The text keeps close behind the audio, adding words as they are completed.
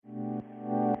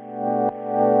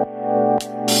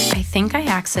think I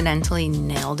accidentally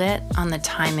nailed it on the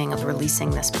timing of releasing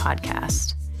this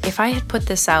podcast. If I had put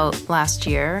this out last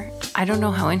year, I don't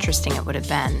know how interesting it would have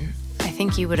been. I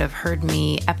think you would have heard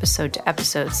me episode to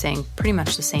episode saying pretty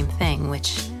much the same thing,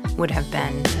 which would have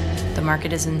been, the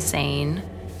market is insane.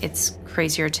 It's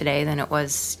crazier today than it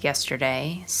was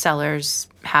yesterday. Sellers,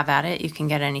 have at it. You can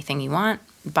get anything you want.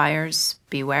 Buyers,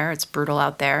 beware. It's brutal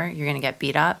out there. You're going to get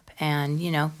beat up and,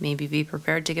 maybe be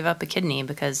prepared to give up a kidney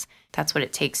because that's what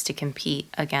it takes to compete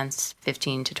against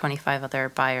 15 to 25 other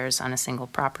buyers on a single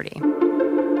property.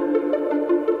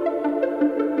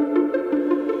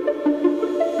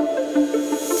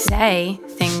 Today,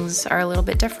 things are a little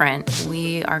bit different.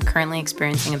 We are currently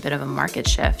experiencing a bit of a market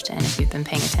shift, and if you've been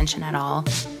paying attention at all,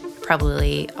 you're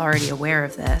probably already aware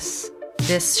of this.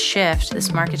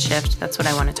 This market shift, that's what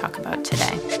I want to talk about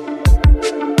today.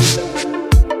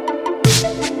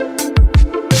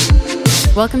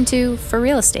 Welcome to For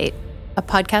Real Estate, a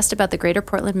podcast about the greater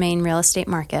Portland, Maine real estate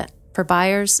market for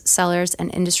buyers, sellers,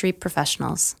 and industry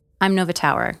professionals. I'm Nova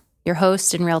Tower, your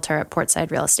host and realtor at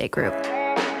Portside Real Estate Group.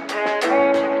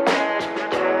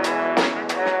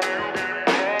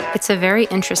 It's a very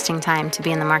interesting time to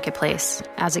be in the marketplace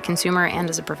as a consumer and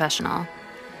as a professional.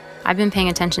 I've been paying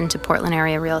attention to Portland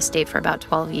area real estate for about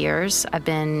 12 years. I've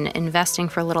been investing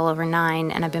for a little over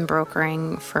 9, and I've been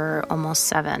brokering for almost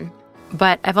 7.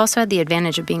 But I've also had the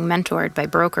advantage of being mentored by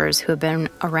brokers who have been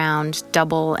around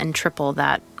double and triple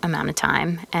that amount of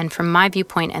time. And from my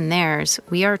viewpoint and theirs,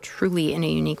 we are truly in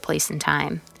a unique place in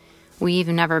time. We've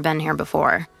never been here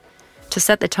before. To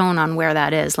set the tone on where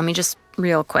that is, let me just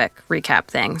real quick recap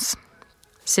things.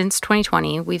 Since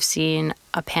 2020, we've seen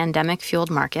a pandemic-fueled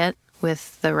market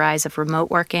with the rise of remote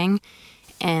working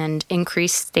and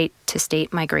increased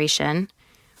state-to-state migration.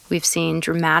 We've seen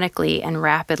dramatically and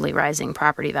rapidly rising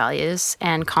property values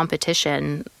and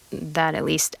competition that at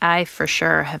least I for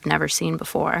sure have never seen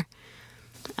before.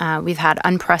 We've had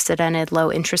unprecedented low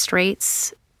interest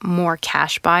rates, more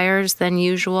cash buyers than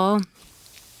usual,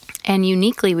 and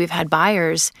uniquely we've had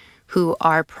buyers who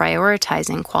are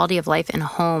prioritizing quality of life in a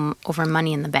home over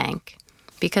money in the bank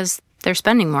because they're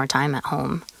spending more time at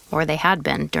home, or they had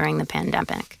been during the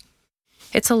pandemic.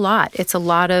 It's a lot. It's a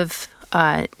lot of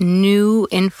new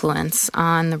influence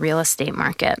on the real estate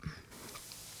market.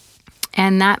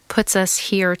 And that puts us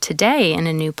here today in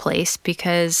a new place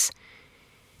because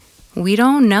we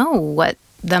don't know what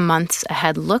the months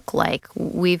ahead look like.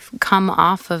 We've come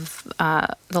off of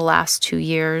the last 2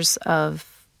 years of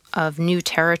new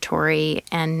territory,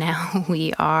 and now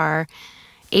we are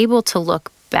able to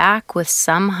look back with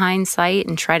some hindsight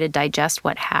and try to digest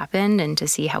what happened and to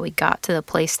see how we got to the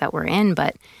place that we're in,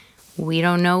 but we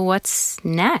don't know what's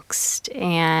next,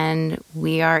 and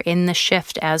we are in the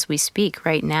shift as we speak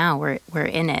right now. We're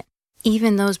in it.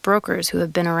 Even those brokers who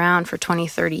have been around for 20,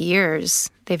 30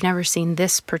 years, they've never seen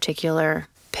this particular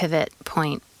pivot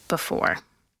point before.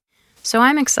 So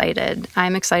I'm excited.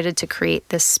 I'm excited to create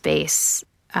this space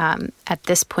at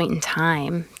this point in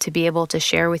time to be able to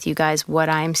share with you guys what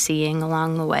I'm seeing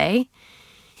along the way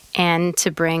and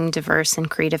to bring diverse and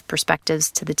creative perspectives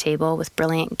to the table with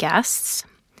brilliant guests,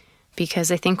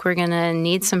 because I think we're going to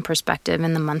need some perspective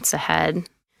in the months ahead.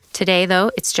 Today,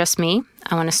 though, it's just me.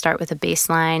 I want to start with a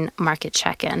baseline market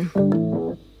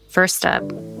check-in. First up,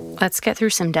 let's get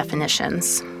through some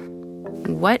definitions.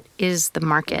 What is the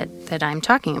market that I'm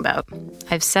talking about?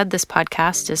 I've said this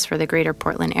podcast is for the greater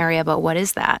Portland area, but what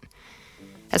is that?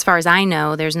 As far as I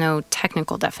know, there's no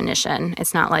technical definition.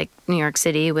 It's not like New York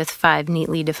City with 5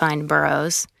 neatly defined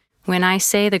boroughs. When I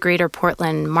say the greater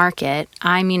Portland market,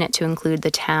 I mean it to include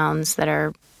the towns that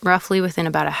are roughly within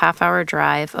about a half-hour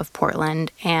drive of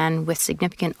Portland and with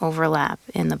significant overlap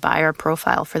in the buyer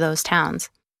profile for those towns.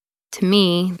 To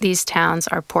me, these towns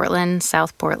are Portland,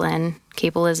 South Portland,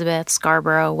 Cape Elizabeth,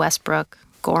 Scarborough, Westbrook,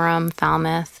 Gorham,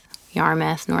 Falmouth,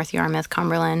 Yarmouth, North Yarmouth,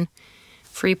 Cumberland,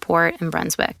 Freeport, and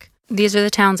Brunswick. These are the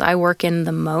towns I work in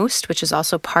the most, which is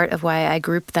also part of why I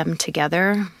group them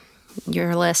together.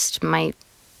 Your list might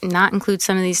not include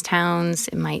some of these towns.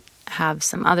 It might have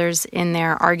some others in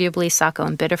there. Arguably, Saco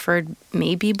and Biddeford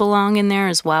maybe belong in there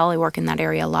as well. I work in that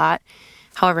area a lot.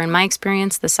 However, in my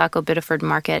experience, the Saco-Biddeford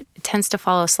market tends to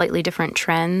follow slightly different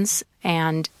trends,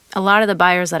 and a lot of the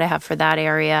buyers that I have for that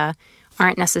area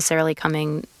aren't necessarily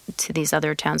coming to these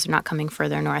other towns. They're not coming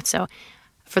further north. So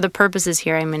for the purposes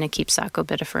here, I'm going to keep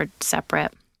Saco-Biddeford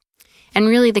separate. And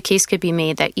really, the case could be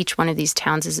made that each one of these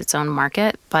towns is its own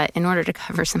market, but in order to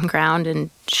cover some ground and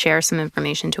share some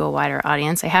information to a wider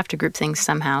audience, I have to group things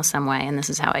somehow, some way, and this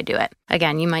is how I do it.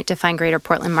 Again, you might define Greater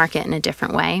Portland market in a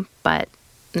different way, but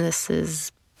this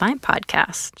is my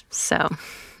podcast, so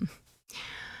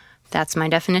that's my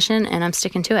definition, and I'm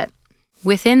sticking to it.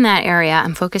 Within that area,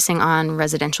 I'm focusing on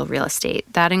residential real estate.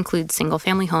 That includes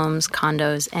single-family homes,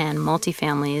 condos, and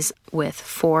multifamilies with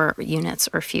 4 units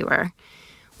or fewer.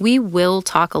 We will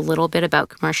talk a little bit about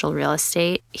commercial real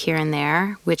estate here and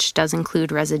there, which does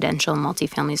include residential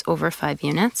multifamilies over 5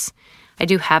 units. I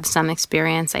do have some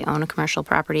experience. I own a commercial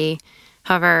property.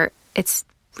 However, it's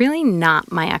really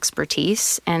not my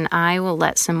expertise, and I will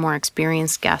let some more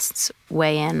experienced guests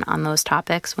weigh in on those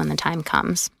topics when the time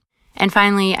comes. And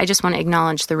finally, I just want to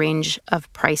acknowledge the range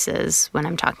of prices when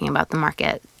I'm talking about the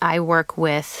market. I work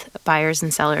with buyers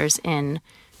and sellers in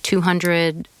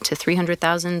 $200,000 to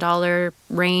 $300,000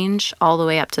 range, all the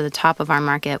way up to the top of our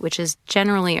market, which is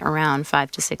generally around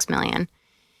 $5 to $6 million.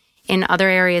 In other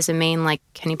areas of Maine, like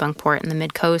Kennebunkport and the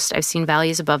Mid-Coast, I've seen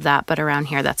values above that, but around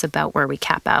here, that's about where we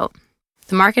cap out.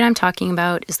 The market I'm talking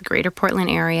about is the greater Portland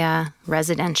area,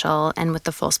 residential, and with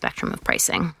the full spectrum of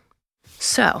pricing.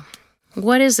 So,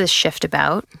 what is this shift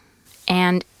about?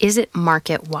 And is it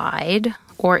market-wide,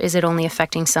 or is it only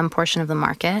affecting some portion of the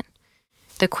market?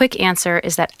 The quick answer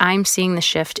is that I'm seeing the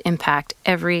shift impact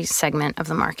every segment of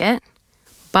the market,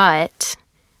 but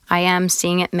I am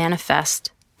seeing it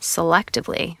manifest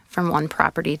selectively from one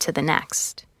property to the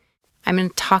next. I'm going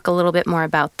to talk a little bit more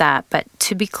about that, but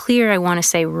to be clear, I want to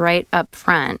say right up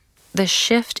front, the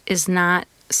shift is not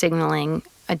signaling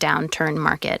a downturn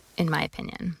market, in my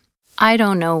opinion. I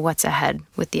don't know what's ahead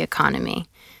with the economy,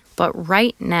 but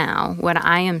right now, what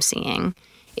I am seeing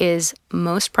is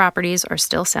most properties are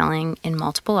still selling in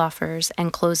multiple offers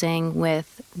and closing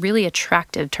with really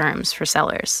attractive terms for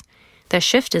sellers. The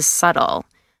shift is subtle.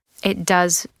 It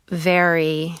does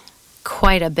vary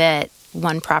quite a bit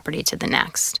one property to the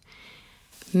next.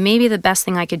 Maybe the best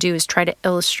thing I could do is try to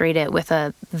illustrate it with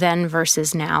a then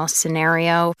versus now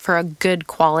scenario for a good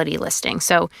quality listing.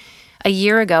 So a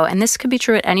year ago, and this could be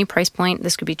true at any price point,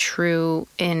 this could be true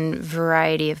in a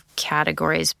variety of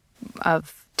categories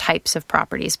of types of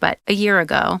properties, but a year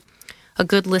ago, a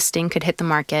good listing could hit the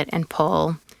market and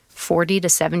pull 40 to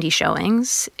 70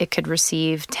 showings. It could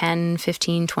receive 10,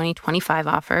 15, 20, 25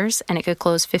 offers, and it could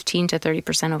close 15 to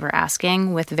 30% over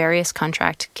asking with various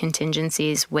contract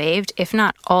contingencies waived, if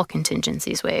not all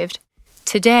contingencies waived.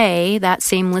 Today, that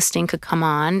same listing could come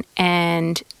on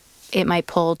and it might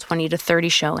pull 20 to 30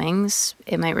 showings.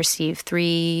 It might receive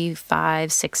 3,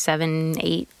 5, 6, 7,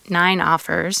 8, 9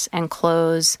 offers and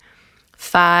close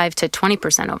 5 to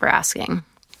 20% over asking.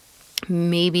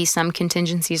 Maybe some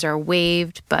contingencies are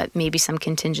waived, but maybe some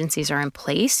contingencies are in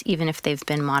place, even if they've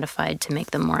been modified to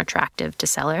make them more attractive to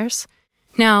sellers.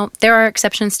 Now, there are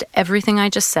exceptions to everything I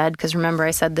just said, because remember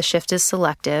I said the shift is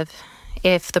selective.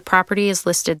 If the property is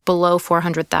listed below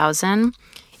 $400,000,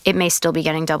 it may still be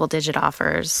getting double-digit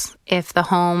offers. If the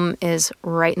home is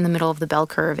right in the middle of the bell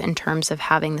curve in terms of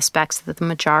having the specs that the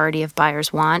majority of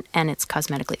buyers want and it's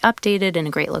cosmetically updated in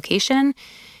a great location,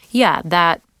 yeah,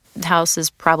 that house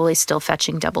is probably still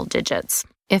fetching double digits.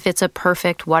 If it's a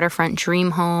perfect waterfront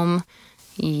dream home,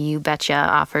 you betcha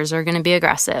offers are going to be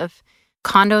aggressive.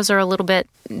 Condos are a little bit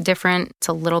different. It's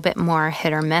a little bit more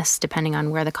hit or miss depending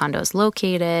on where the condo is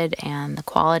located and the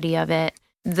quality of it.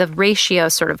 The ratio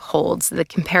sort of holds. The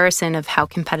comparison of how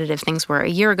competitive things were a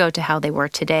year ago to how they were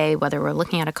today, whether we're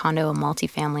looking at a condo, a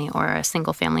multifamily, or a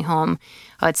single-family home,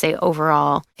 I would say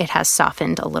overall it has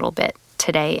softened a little bit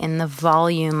today in the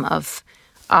volume of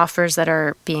offers that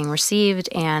are being received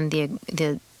and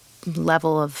the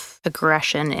level of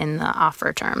aggression in the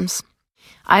offer terms.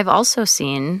 I've also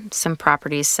seen some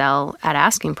properties sell at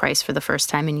asking price for the first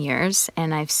time in years,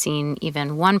 and I've seen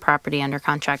even one property under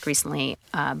contract recently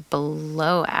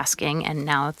below asking, and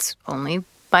now it's only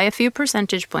by a few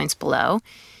percentage points below,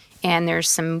 and there's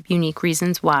some unique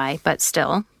reasons why, but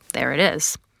still, there it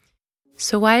is.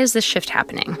 So why is this shift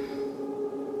happening?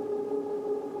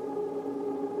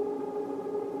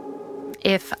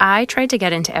 If I tried to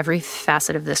get into every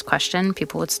facet of this question,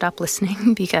 people would stop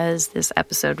listening because this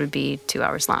episode would be 2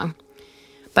 hours long.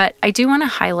 But I do want to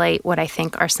highlight what I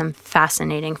think are some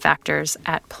fascinating factors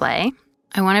at play.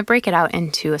 I want to break it out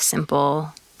into a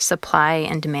simple supply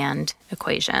and demand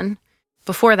equation.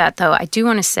 Before that, though, I do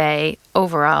want to say,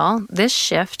 overall, this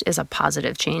shift is a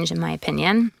positive change, in my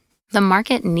opinion. The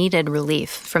market needed relief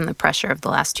from the pressure of the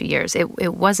last 2 years.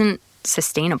 It wasn't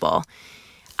sustainable.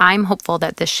 I'm hopeful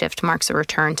that this shift marks a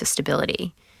return to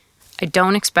stability. I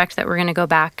don't expect that we're going to go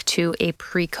back to a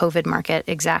pre-COVID market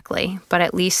exactly, but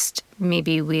at least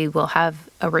maybe we will have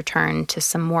a return to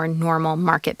some more normal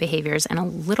market behaviors and a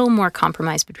little more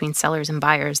compromise between sellers and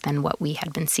buyers than what we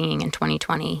had been seeing in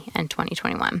 2020 and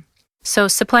 2021. So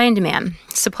supply and demand.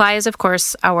 Supply is, of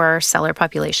course, our seller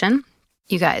population.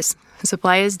 You guys,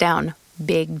 supply is down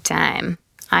big time.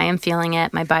 I am feeling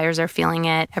it. My buyers are feeling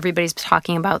it. Everybody's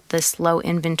talking about this low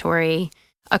inventory.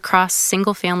 Across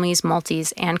single families,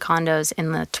 multis, and condos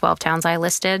in the 12 towns I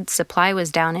listed, supply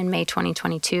was down in May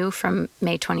 2022 from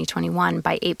May 2021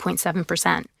 by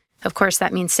 8.7%. Of course,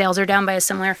 that means sales are down by a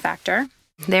similar factor.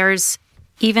 There's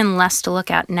even less to look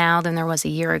at now than there was a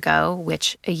year ago,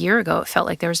 which a year ago it felt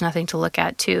like there was nothing to look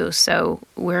at too. So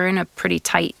we're in a pretty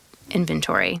tight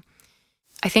inventory.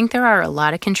 I think there are a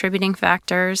lot of contributing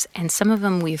factors, and some of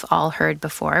them we've all heard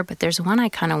before, but there's one I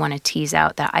kind of want to tease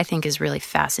out that I think is really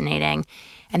fascinating,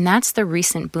 and that's the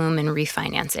recent boom in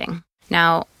refinancing.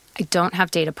 Now, I don't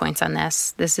have data points on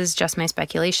this. This is just my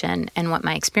speculation and what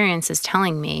my experience is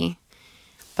telling me,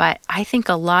 but I think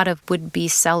a lot of would-be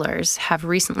sellers have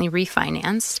recently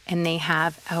refinanced, and they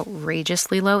have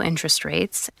outrageously low interest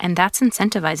rates, and that's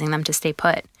incentivizing them to stay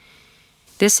put.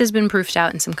 This has been proofed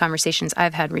out in some conversations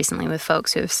I've had recently with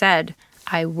folks who have said,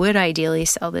 I would ideally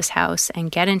sell this house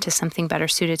and get into something better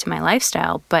suited to my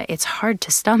lifestyle, but it's hard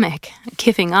to stomach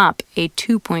giving up a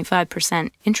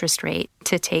 2.5% interest rate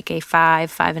to take a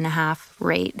 5.5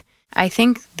 rate. I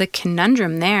think the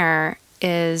conundrum there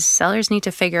is sellers need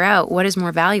to figure out what is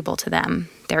more valuable to them,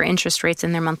 their interest rates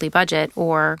in their monthly budget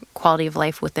or quality of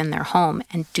life within their home,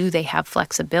 and do they have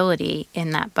flexibility in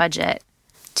that budget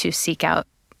to seek out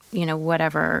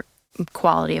whatever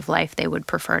quality of life they would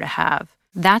prefer to have.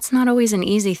 That's not always an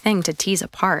easy thing to tease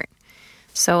apart.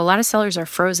 So a lot of sellers are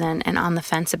frozen and on the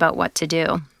fence about what to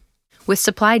do. With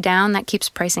supply down, that keeps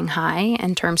pricing high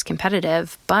and terms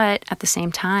competitive, but at the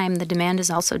same time, the demand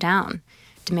is also down.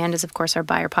 Demand is, of course, our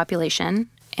buyer population,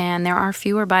 and there are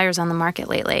fewer buyers on the market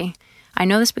lately. I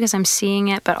know this because I'm seeing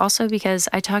it, but also because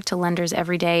I talk to lenders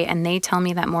every day and they tell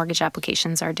me that mortgage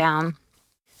applications are down.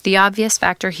 The obvious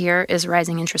factor here is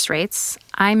rising interest rates.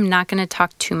 I'm not going to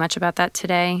talk too much about that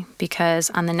today because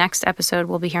on the next episode,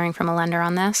 we'll be hearing from a lender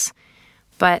on this.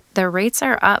 But the rates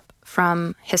are up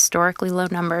from historically low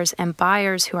numbers, and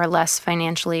buyers who are less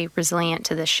financially resilient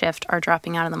to this shift are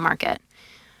dropping out of the market.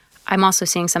 I'm also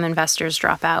seeing some investors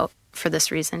drop out for this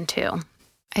reason too.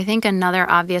 I think another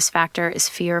obvious factor is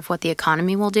fear of what the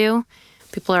economy will do.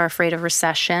 People are afraid of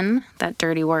recession, that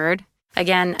dirty word.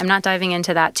 Again, I'm not diving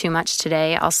into that too much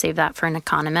today. I'll save that for an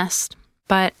economist.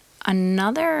 But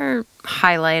another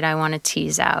highlight I want to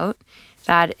tease out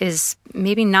that is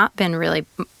maybe not been really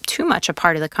too much a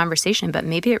part of the conversation, but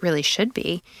maybe it really should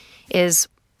be, is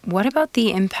what about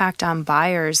the impact on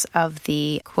buyers of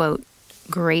the, quote,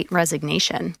 great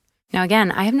resignation? Now, again,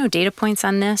 I have no data points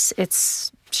on this.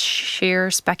 It's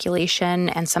sheer speculation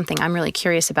and something I'm really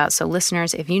curious about. So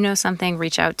listeners, if you know something,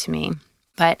 reach out to me.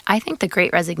 But I think the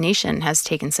Great Resignation has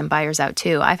taken some buyers out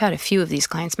too. I've had a few of these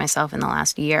clients myself in the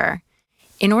last year.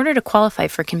 In order to qualify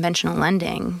for conventional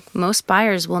lending, most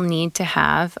buyers will need to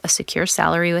have a secure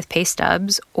salary with pay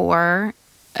stubs or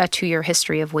a 2-year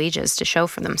history of wages to show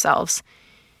for themselves.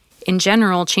 In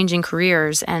general, changing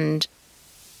careers and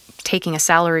taking a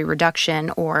salary reduction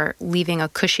or leaving a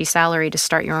cushy salary to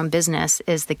start your own business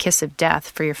is the kiss of death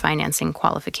for your financing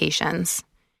qualifications.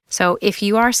 So if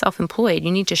you are self-employed,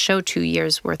 you need to show 2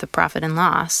 years worth of profit and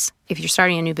loss. If you're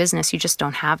starting a new business, you just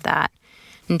don't have that.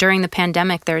 And during the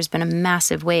pandemic, there has been a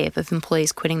massive wave of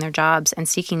employees quitting their jobs and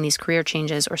seeking these career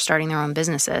changes or starting their own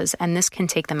businesses, and this can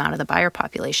take them out of the buyer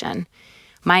population.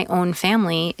 My own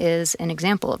family is an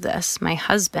example of this. My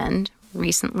husband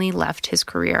recently left his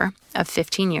career of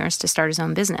 15 years to start his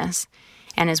own business.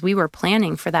 And as we were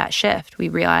planning for that shift, we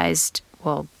realized,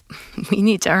 well, we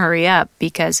need to hurry up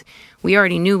because we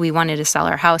already knew we wanted to sell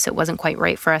our house. It wasn't quite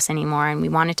right for us anymore, and we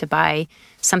wanted to buy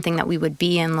something that we would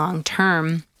be in long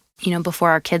term, before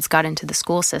our kids got into the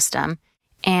school system.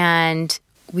 And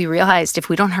we realized if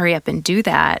we don't hurry up and do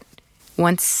that,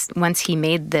 once he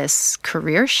made this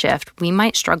career shift, we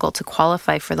might struggle to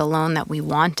qualify for the loan that we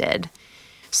wanted.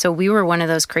 So we were one of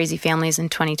those crazy families in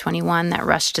 2021 that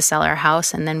rushed to sell our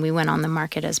house, and then we went on the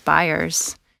market as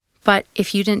buyers. But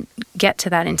if you didn't get to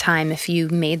that in time, if you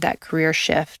made that career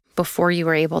shift before you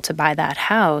were able to buy that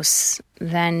house,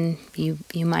 then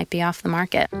you might be off the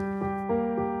market.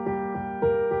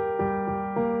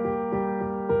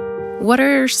 What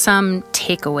are some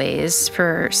takeaways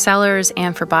for sellers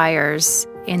and for buyers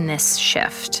in this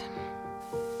shift?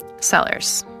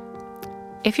 Sellers,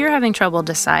 if you're having trouble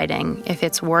deciding if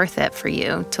it's worth it for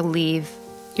you to leave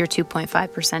your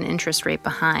 2.5% interest rate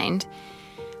behind,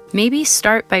 maybe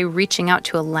start by reaching out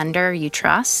to a lender you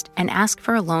trust and ask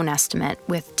for a loan estimate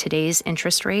with today's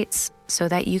interest rates so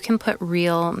that you can put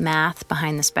real math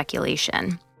behind the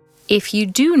speculation. If you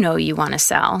do know you want to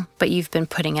sell, but you've been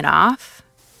putting it off,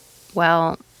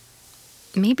 well,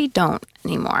 maybe don't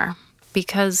anymore,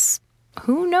 because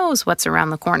who knows what's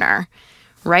around the corner.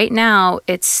 Right now,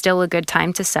 it's still a good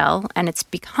time to sell, and it's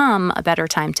become a better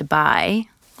time to buy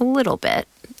a little bit,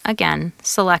 again,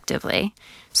 selectively.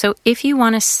 So if you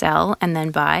want to sell and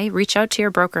then buy, reach out to your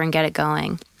broker and get it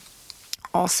going.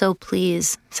 Also,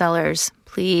 please, sellers,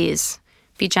 please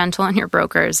be gentle on your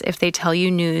brokers if they tell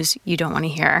you news you don't want to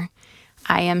hear.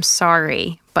 I am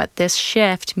sorry, but this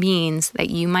shift means that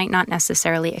you might not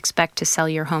necessarily expect to sell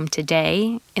your home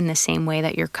today in the same way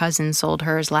that your cousin sold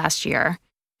hers last year.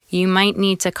 You might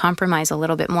need to compromise a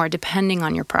little bit more depending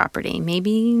on your property.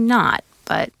 Maybe not,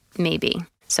 but maybe.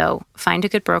 So find a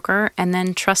good broker and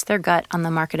then trust their gut on the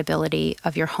marketability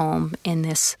of your home in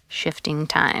this shifting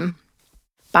time.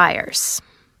 Buyers.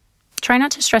 Try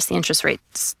not to stress the interest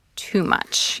rates too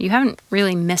much. You haven't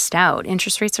really missed out.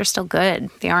 Interest rates are still good.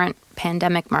 They aren't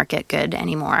pandemic market good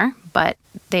anymore, but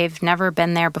they've never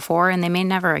been there before and they may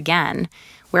never again.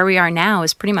 Where we are now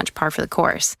is pretty much par for the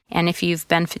course. And if you've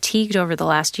been fatigued over the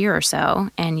last year or so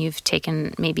and you've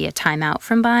taken maybe a time out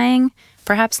from buying,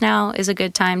 perhaps now is a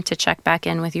good time to check back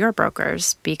in with your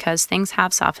brokers because things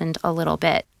have softened a little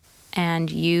bit. And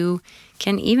you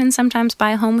can even sometimes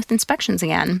buy a home with inspections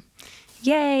again.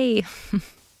 Yay!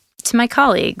 To my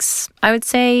colleagues, I would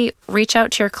say reach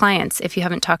out to your clients if you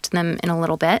haven't talked to them in a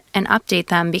little bit and update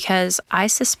them because I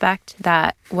suspect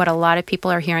that what a lot of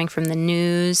people are hearing from the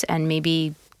news and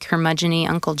maybe curmudgeon-y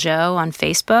Uncle Joe on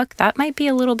Facebook, that might be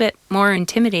a little bit more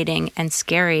intimidating and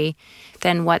scary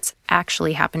than what's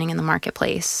actually happening in the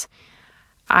marketplace.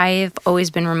 I've always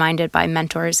been reminded by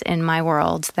mentors in my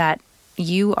world that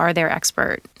you are their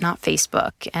expert, not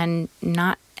Facebook and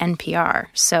not NPR.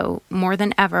 So more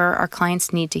than ever, our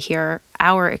clients need to hear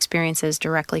our experiences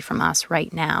directly from us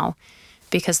right now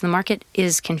because the market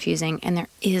is confusing and there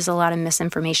is a lot of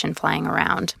misinformation flying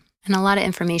around and a lot of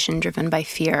information driven by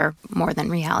fear more than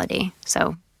reality.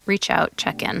 So reach out,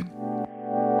 check in.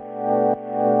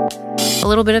 A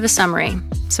little bit of a summary.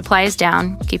 Supply is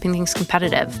down, keeping things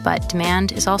competitive, but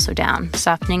demand is also down,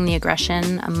 softening the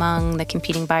aggression among the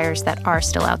competing buyers that are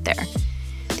still out there.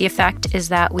 The effect is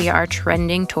that we are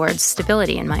trending towards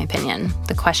stability, in my opinion.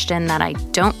 The question that I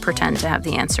don't pretend to have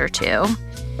the answer to,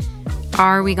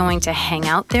 are we going to hang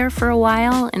out there for a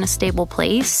while in a stable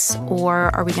place, or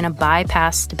are we going to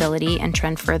bypass stability and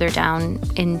trend further down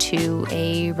into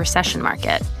a recession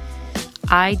market?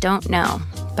 I don't know,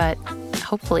 but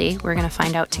hopefully we're going to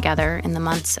find out together in the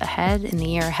months ahead, in the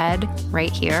year ahead,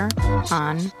 right here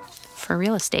on For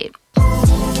Real Estate.